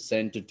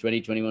 10% to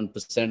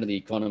 21% of the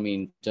economy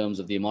in terms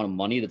of the amount of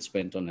money that's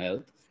spent on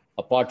health,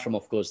 apart from,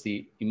 of course,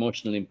 the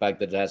emotional impact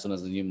that it has on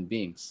us as human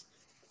beings.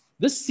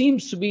 This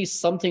seems to be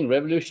something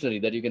revolutionary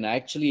that you can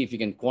actually, if you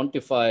can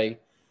quantify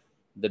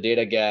the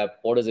data gap,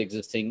 what is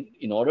existing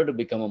in order to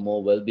become a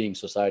more well-being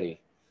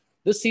society.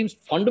 This seems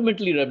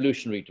fundamentally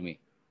revolutionary to me.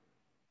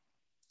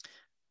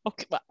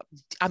 Okay, well,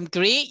 I'm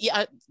great.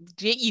 Yeah,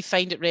 great you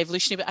find it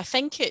revolutionary, but I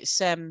think it's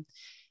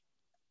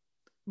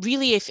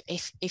really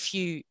if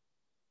you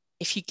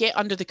get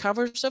under the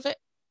covers of it,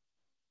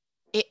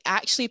 it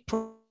actually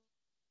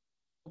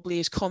probably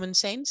is common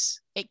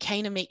sense. It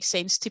kind of makes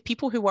sense to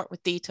people who work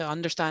with data,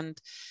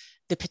 understand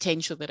the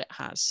potential that it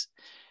has.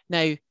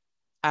 Now,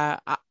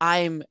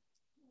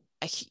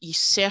 you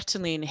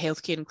certainly in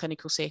healthcare and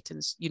clinical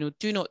settings,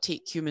 do not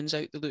take humans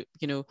out the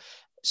loop.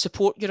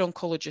 Support your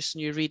oncologists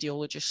and your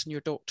radiologists and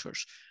your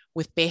doctors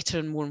with better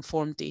and more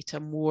informed data,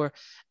 more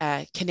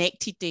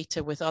connected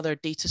data with other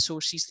data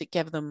sources that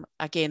give them,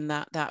 again,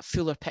 that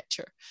fuller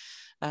picture.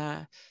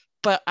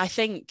 But I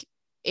think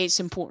it's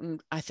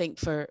important, I think,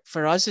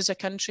 for us as a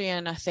country,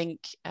 and I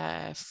think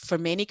for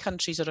many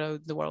countries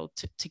around the world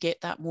to get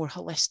that more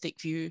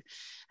holistic view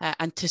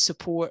and to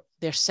support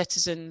their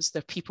citizens,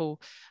 their people,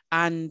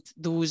 and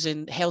those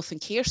in health and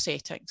care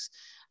settings.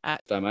 I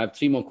have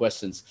 3 more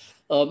questions.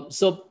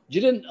 So,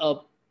 Gillian,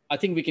 I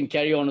think we can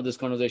carry on with this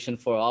conversation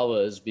for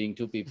hours, being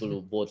 2 people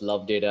who both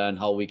love data and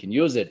how we can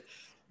use it.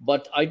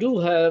 But I do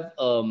have,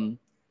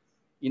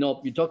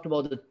 you talked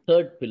about the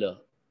third pillar,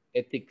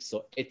 ethics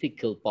or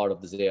ethical part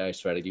of this AI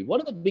strategy. One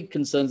of the big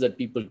concerns that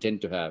people tend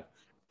to have,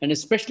 and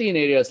especially in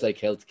areas like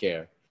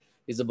healthcare,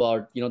 is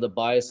about, the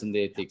bias in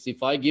the ethics.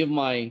 If I give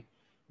my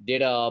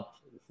data up,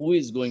 who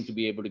is going to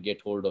be able to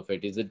get hold of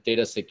it? Is it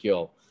data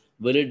secure?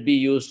 Will it be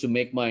used to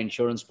make my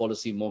insurance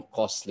policy more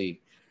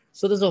costly?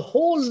 So there's a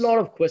whole lot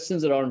of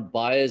questions around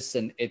bias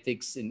and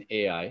ethics in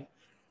AI.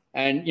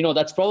 And,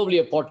 that's probably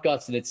a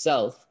podcast in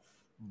itself.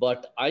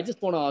 But I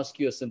just want to ask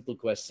you a simple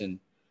question.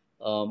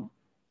 Um,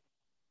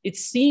 it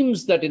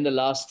seems that in the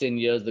last 10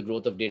 years, the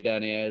growth of data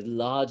and AI has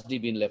largely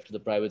been left to the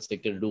private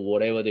sector to do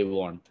whatever they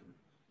want.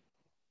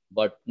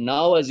 But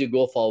now, as you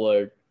go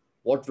forward,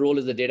 what role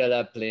is the data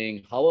lab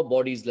playing? How are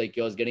bodies like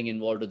yours getting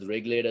involved with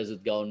regulators,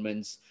 with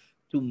governments,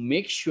 to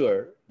make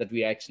sure that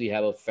we actually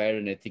have a fair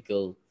and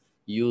ethical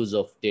use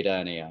of data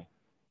and AI?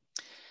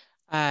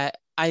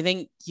 I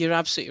think you're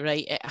absolutely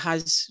right. It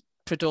has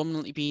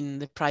predominantly been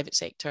the private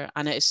sector,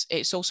 and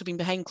it's also been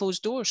behind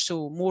closed doors.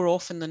 So more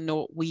often than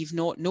not, we've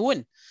not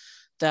known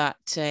that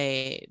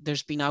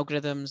there's been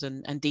algorithms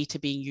and data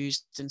being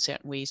used in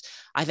certain ways.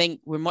 I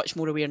think we're much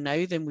more aware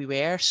now than we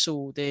were.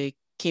 So the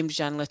Cambridge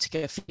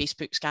Analytica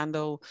Facebook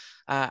scandal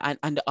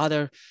and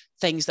other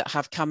things that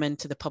have come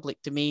into the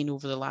public domain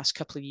over the last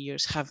couple of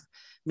years have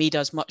made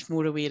us much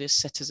more aware as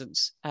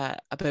citizens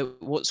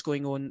about what's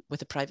going on with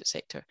the private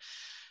sector.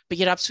 But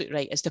you're absolutely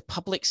right. As the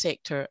public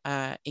sector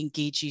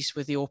engages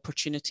with the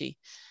opportunity,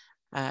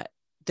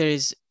 there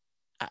is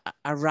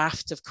a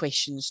raft of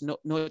questions,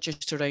 not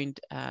just around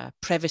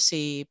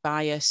privacy,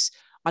 bias,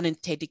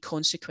 unintended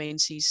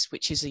consequences,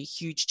 which is a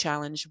huge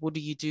challenge. What do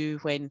you do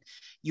when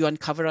you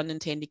uncover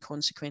unintended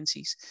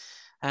consequences?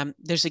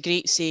 There's a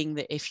great saying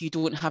that if you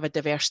don't have a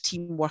diverse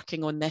team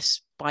working on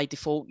this, by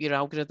default, your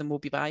algorithm will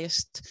be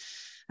biased.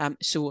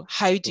 So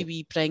how do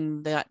we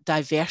bring that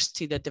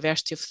diversity, the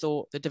diversity of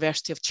thought, the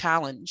diversity of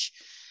challenge,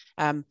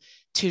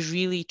 to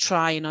really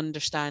try and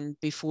understand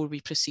before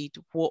we proceed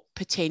what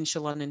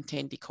potential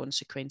unintended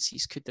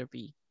consequences could there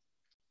be?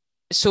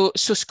 So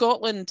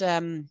Scotland,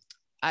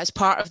 as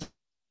part of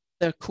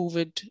their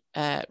COVID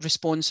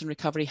response and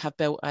recovery, have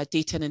built a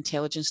data and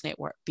intelligence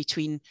network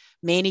between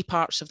many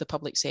parts of the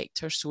public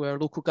sector. So our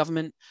local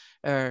government,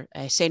 our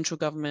central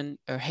government,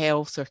 our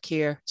health, our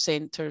care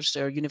centres,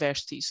 our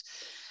universities.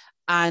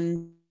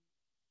 And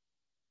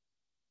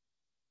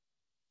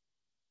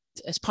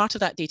as part of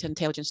that data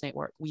intelligence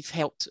network, we've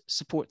helped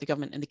support the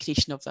government in the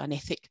creation of an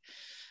ethic,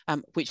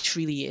 which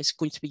really is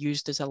going to be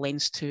used as a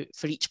lens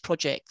for each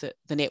project that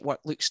the network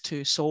looks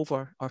to solve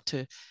or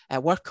to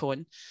work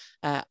on,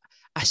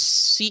 a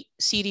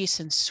series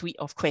and suite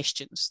of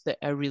questions that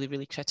are really,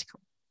 really critical,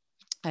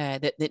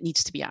 that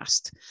needs to be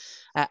asked.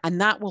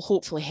 And that will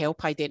hopefully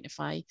help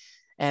identify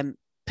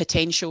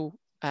potential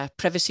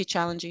privacy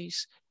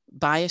challenges,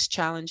 bias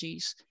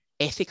challenges,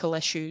 ethical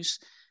issues,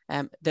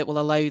 that will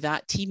allow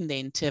that team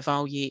then to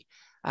evaluate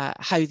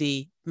how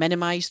they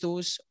minimise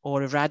those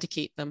or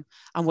eradicate them,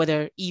 and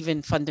whether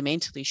even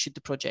fundamentally should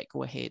the project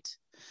go ahead.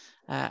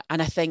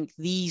 And I think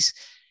these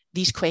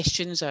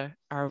questions are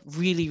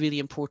really, really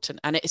important.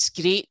 And it's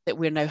great that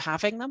we're now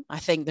having them. I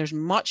think there's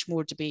much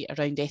more debate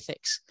around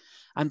ethics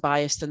and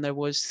bias than there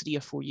was 3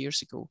 or 4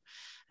 years ago.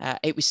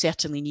 It was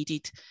certainly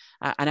needed.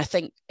 And I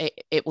think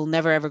it will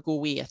never, ever go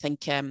away. I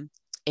think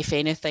if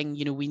anything,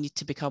 we need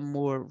to become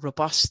more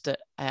robust at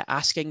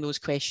asking those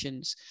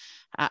questions,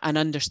 and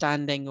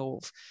understanding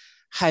of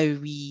how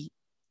we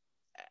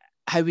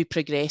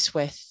progress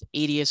with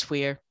areas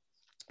where,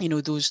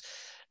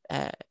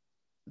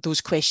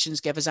 those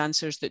questions give us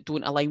answers that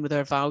don't align with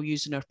our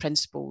values and our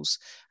principles.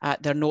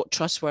 They're not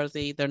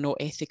trustworthy, they're not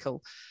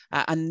ethical,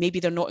 and maybe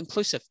they're not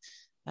inclusive.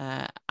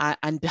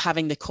 And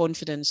having the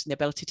confidence and the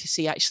ability to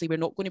say, actually, we're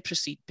not going to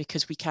proceed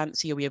because we can't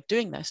see a way of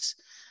doing this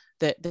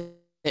that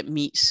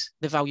meets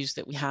the values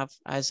that we have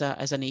as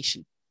a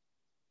nation.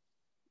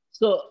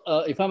 So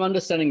if I'm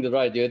understanding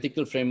right, the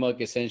ethical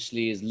framework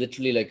essentially is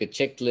literally like a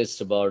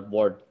checklist about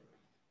what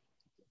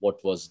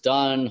was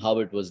done, how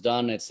it was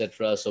done,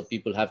 etc. So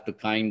people have to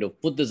kind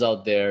of put this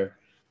out there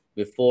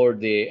before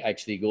they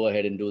actually go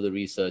ahead and do the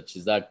research.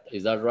 Is that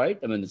right?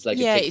 I mean, it's like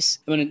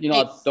Dr.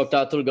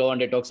 Atul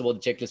Gawande talks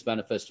about the checklist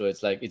manifesto.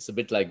 It's a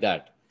bit like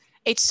that.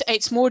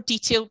 It's more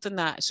detailed than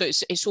that. So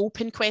it's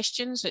open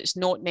questions. It's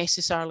not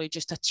necessarily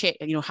just a check.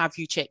 Have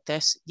you checked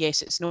this?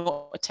 Yes, it's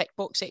not a tick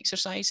box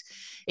exercise.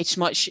 It's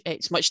much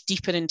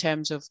deeper in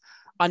terms of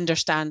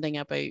understanding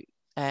about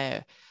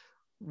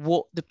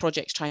what the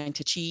project's trying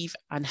to achieve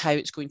and how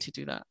it's going to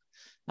do that,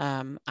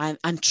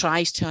 and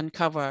tries to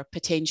uncover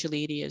potential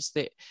areas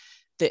that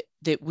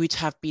would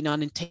have been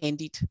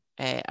unintended,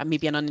 and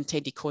maybe an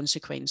unintended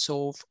consequence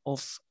of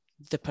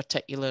the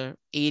particular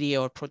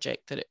area or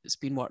project that it's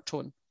been worked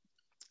on.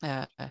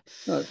 That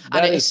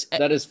is.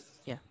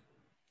 Yeah.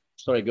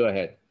 Sorry, go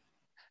ahead.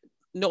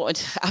 No,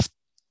 it's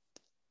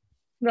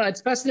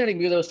fascinating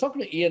because I was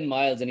talking to Ian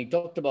Miles and he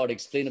talked about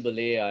explainable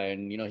AI,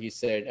 and he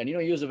said, and he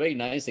used a very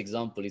nice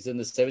example. He said in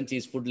the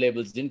 70s, food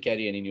labels didn't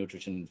carry any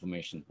nutrition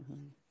information.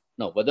 Mm-hmm.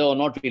 Now, whether or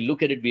not we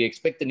look at it, we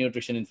expect the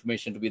nutrition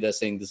information to be there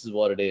saying this is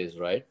what it is,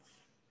 right?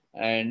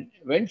 And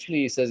eventually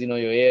he says, your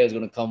AI is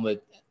going to come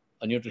with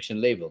a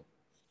nutrition label.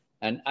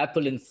 And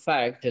Apple, in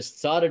fact, has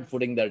started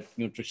putting that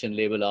nutrition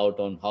label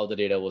out on how the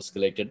data was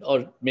collected,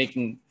 or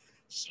making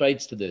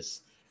strides to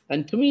this.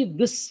 And to me,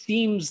 this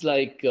seems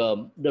like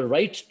the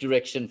right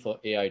direction for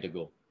AI to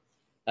go,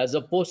 as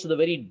opposed to the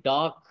very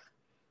dark,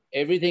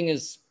 everything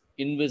is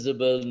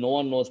invisible, no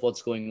one knows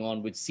what's going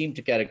on, which seemed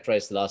to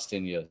characterize the last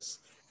 10 years.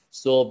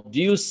 So,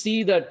 do you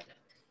see that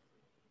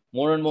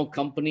more and more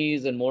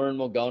companies and more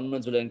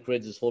governments will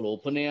encourage this whole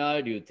open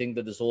AI? Do you think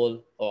that this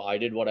whole, oh, I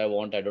did what I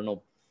want, I don't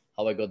know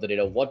how I got the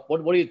data? What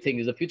do you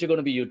think? Is the future going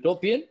to be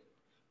utopian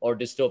or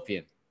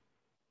dystopian?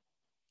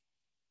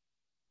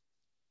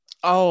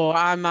 Oh,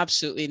 I'm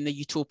absolutely in the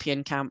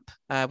utopian camp,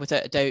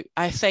 without a doubt.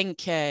 I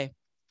think,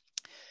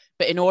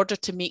 but in order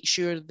to make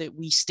sure that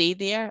we stay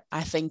there,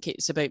 I think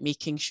it's about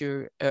making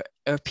sure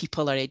our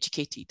people are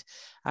educated.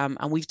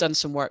 And we've done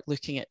some work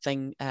looking at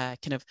kind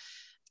of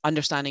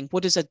understanding,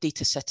 what does a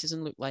data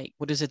citizen look like?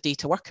 What does a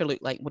data worker look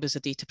like? What does a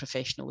data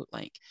professional look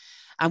like?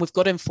 And we've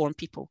got to inform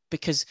people,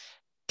 because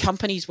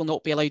companies will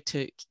not be allowed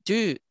to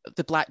do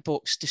the black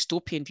box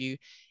dystopian view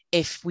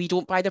if we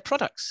don't buy their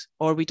products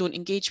or we don't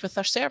engage with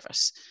their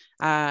service.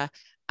 And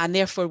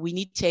therefore, we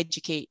need to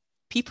educate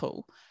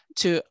people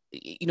to,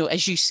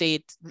 as you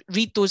said,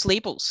 read those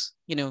labels.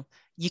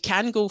 You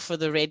can go for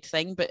the red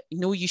thing, but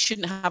no, you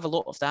shouldn't have a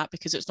lot of that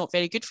because it's not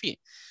very good for you.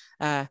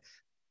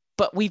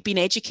 But we've been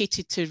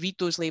educated to read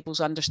those labels,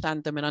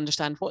 understand them, and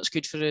understand what's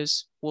good for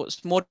us,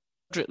 what's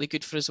moderately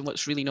good for us, and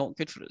what's really not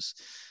good for us.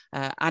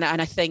 And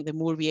I think the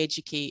more we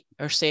educate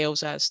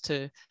ourselves as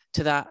to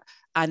that,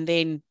 and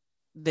then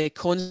the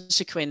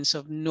consequence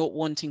of not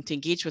wanting to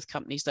engage with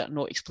companies that are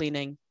not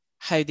explaining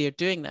how they're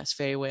doing this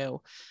very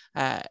well,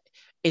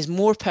 is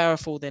more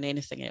powerful than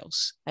anything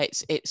else.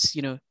 It's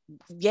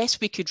yes,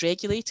 we could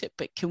regulate it,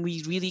 but can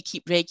we really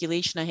keep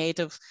regulation ahead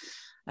of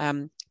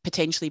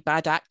potentially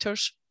bad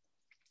actors?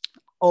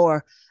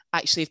 Or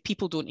actually, if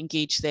people don't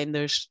engage, then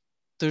there's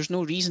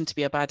no reason to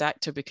be a bad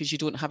actor, because you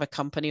don't have a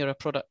company or a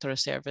product or a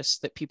service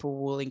that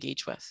people will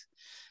engage with.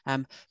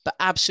 But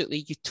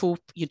absolutely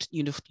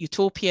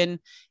utopian,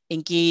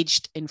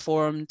 engaged,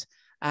 informed,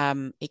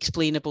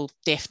 explainable.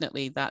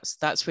 Definitely, that's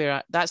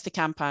the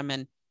camp I'm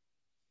in.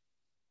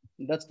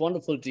 That's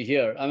wonderful to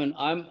hear. I mean,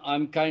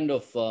 I'm kind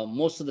of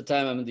most of the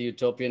time I'm in the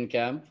utopian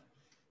camp,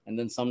 and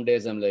then some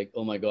days I'm like,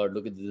 oh my God,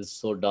 look at this, is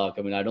so dark.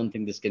 I mean, I don't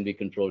think this can be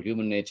controlled.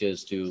 Human nature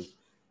is too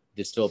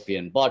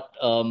dystopian. But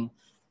I'm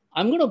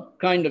going to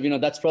kind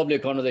of, that's probably a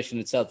conversation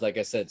itself, like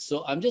I said.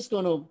 So I'm just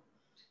going to,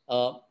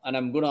 and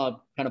I'm going to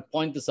kind of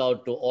point this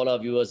out to all our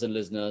viewers and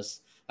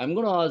listeners. I'm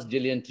going to ask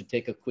Jillian to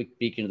take a quick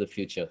peek into the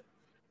future.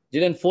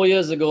 Jillian, 4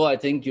 years ago, I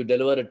think you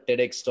delivered a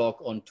TEDx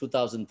talk on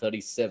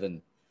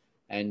 2037,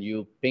 and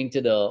you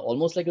painted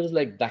almost like it was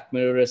like Black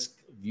Mirror-esque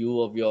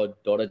view of your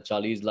daughter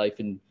Charlie's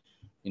life in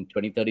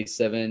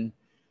 2037.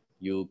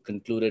 You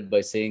concluded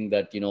by saying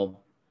that,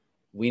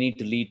 we need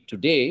to lead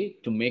today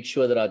to make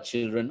sure that our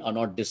children are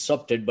not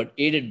disrupted, but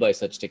aided by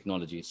such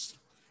technologies.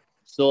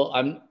 So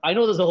I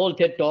know there's a whole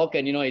TED talk,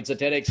 and it's a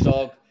TEDx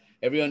talk.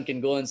 Everyone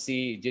can go and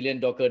see Jillian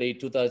Doherty,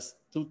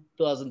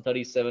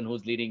 2037,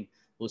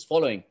 who's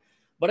following.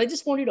 But I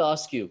just wanted to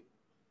ask you,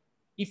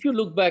 if you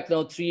look back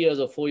now 3 years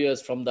or 4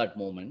 years from that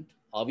moment,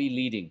 are we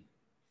leading?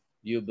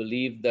 Do you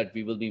believe that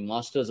we will be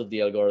masters of the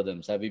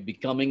algorithms? Are we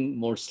becoming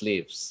more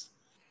slaves?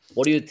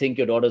 What do you think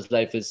your daughter's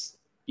life is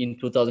in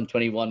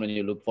 2021 when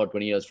you look for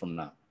 20 years from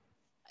now?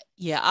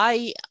 Yeah,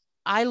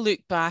 I look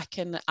back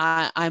and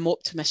I'm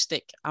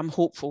optimistic. I'm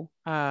hopeful.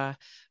 Back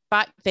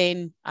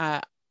then,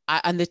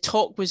 and the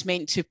talk was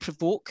meant to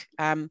provoke.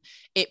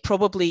 It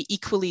probably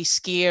equally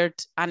scared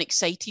and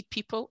excited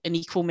people in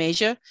equal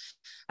measure.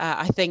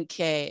 I think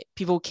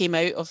people came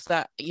out of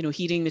that,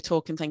 hearing the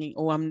talk and thinking,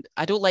 oh,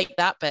 I don't like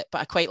that bit,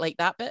 but I quite like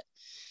that bit.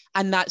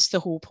 And that's the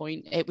whole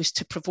point. It was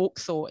to provoke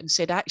thought and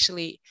said,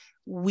 actually,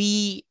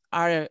 we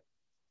are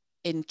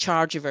in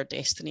charge of our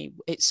destiny.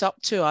 It's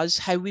up to us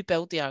how we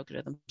build the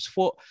algorithms,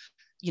 what,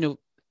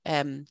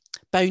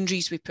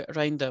 boundaries we put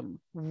around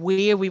them,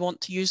 where we want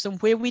to use them,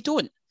 where we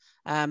don't.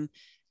 I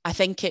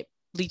think it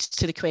leads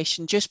to the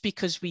question, just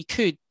because we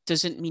could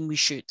doesn't mean we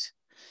should.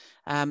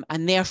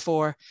 And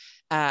therefore,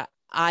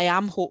 I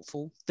am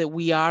hopeful that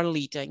we are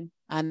leading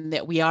and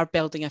that we are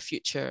building a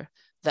future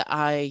that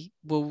I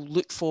will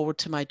look forward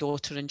to my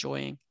daughter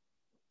enjoying.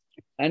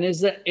 And is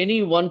there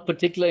any one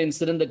particular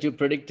incident that you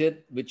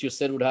predicted, which you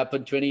said would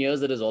happen 20 years,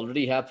 that is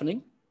already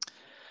happening?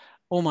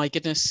 Oh my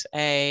goodness.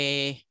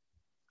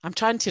 I'm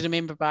trying to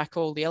remember back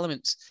all the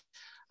elements.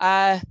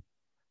 I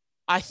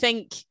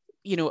think,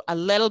 a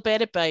little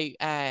bit about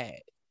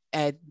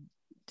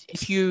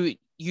if you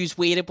use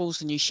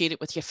wearables and you share it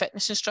with your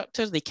fitness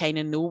instructor, they kind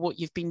of know what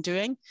you've been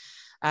doing.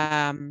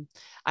 I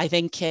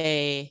think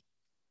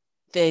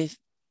there's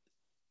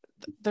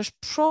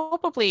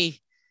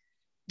probably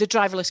the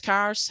driverless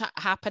cars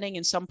happening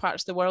in some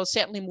parts of the world,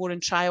 certainly more in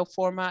trial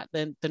format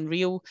than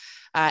real.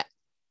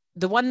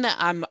 The one that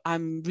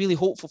I'm really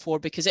hopeful for,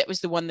 because it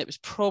was the one that was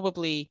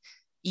probably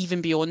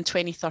even beyond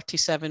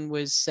 2037,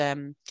 was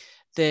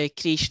the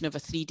creation of a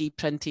 3D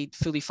printed,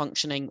 fully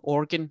functioning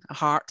organ, a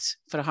heart,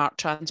 for a heart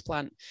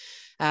transplant.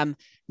 Now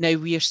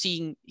we are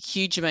seeing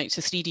huge amounts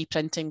of 3D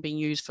printing being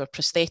used for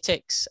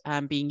prosthetics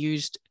and being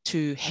used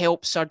to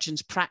help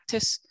surgeons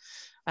practice.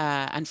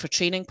 and for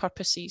training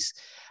purposes.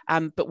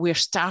 But we're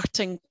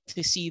starting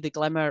to see the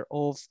glimmer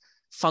of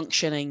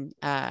functioning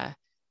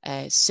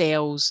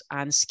cells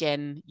and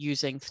skin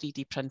using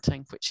 3D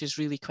printing, which is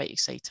really quite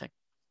exciting.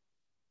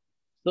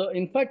 So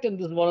in fact, and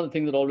this is one of the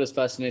things that always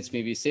fascinates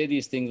me, we say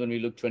these things when we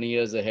look 20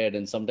 years ahead,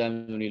 and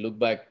sometimes when we look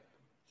back,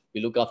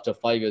 we look after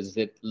 5 years,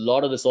 that a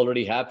lot of this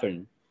already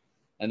happened,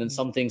 and then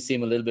some things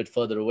seem a little bit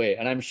further away.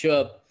 And I'm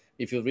sure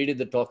if you read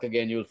the talk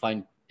again, you'll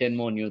find 10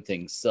 more new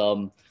things.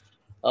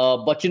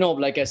 But,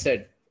 like I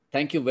said,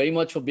 thank you very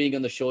much for being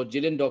on the show.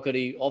 Gillian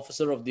Dockery,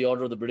 Officer of the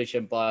Order of the British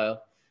Empire,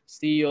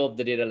 CEO of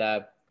the Data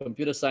Lab,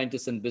 computer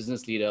scientist and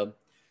business leader,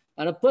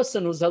 and a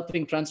person who's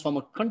helping transform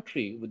a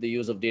country with the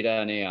use of data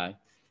and AI.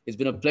 It's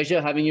been a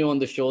pleasure having you on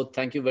the show.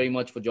 Thank you very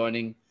much for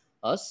joining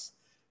us.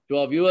 To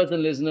our viewers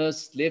and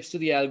listeners, Slaves to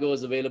the Algo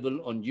is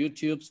available on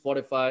YouTube,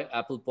 Spotify,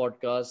 Apple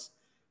Podcasts,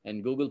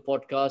 and Google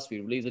Podcasts.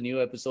 We release a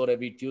new episode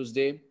every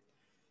Tuesday.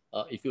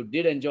 If you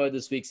did enjoy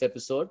this week's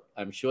episode,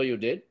 I'm sure you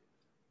did.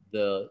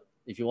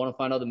 If you want to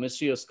find out the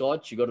mystery of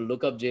Scotch, you got to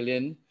look up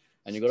Gillian,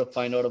 and you got to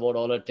find out about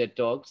all her TED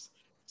Talks.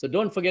 So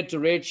don't forget to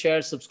rate,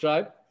 share,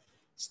 subscribe.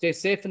 Stay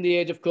safe in the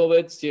age of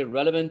COVID, stay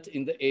relevant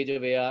in the age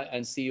of AI,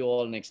 and see you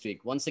all next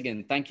week. Once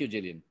again, thank you,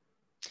 Gillian.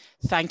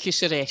 Thank you,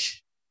 Suresh.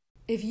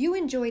 If you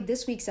enjoyed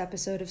this week's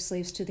episode of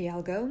Slaves to the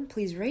Algo,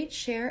 please rate,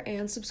 share,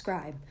 and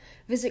subscribe.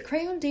 Visit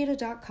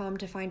crayondata.com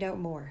to find out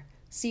more.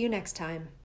 See you next time.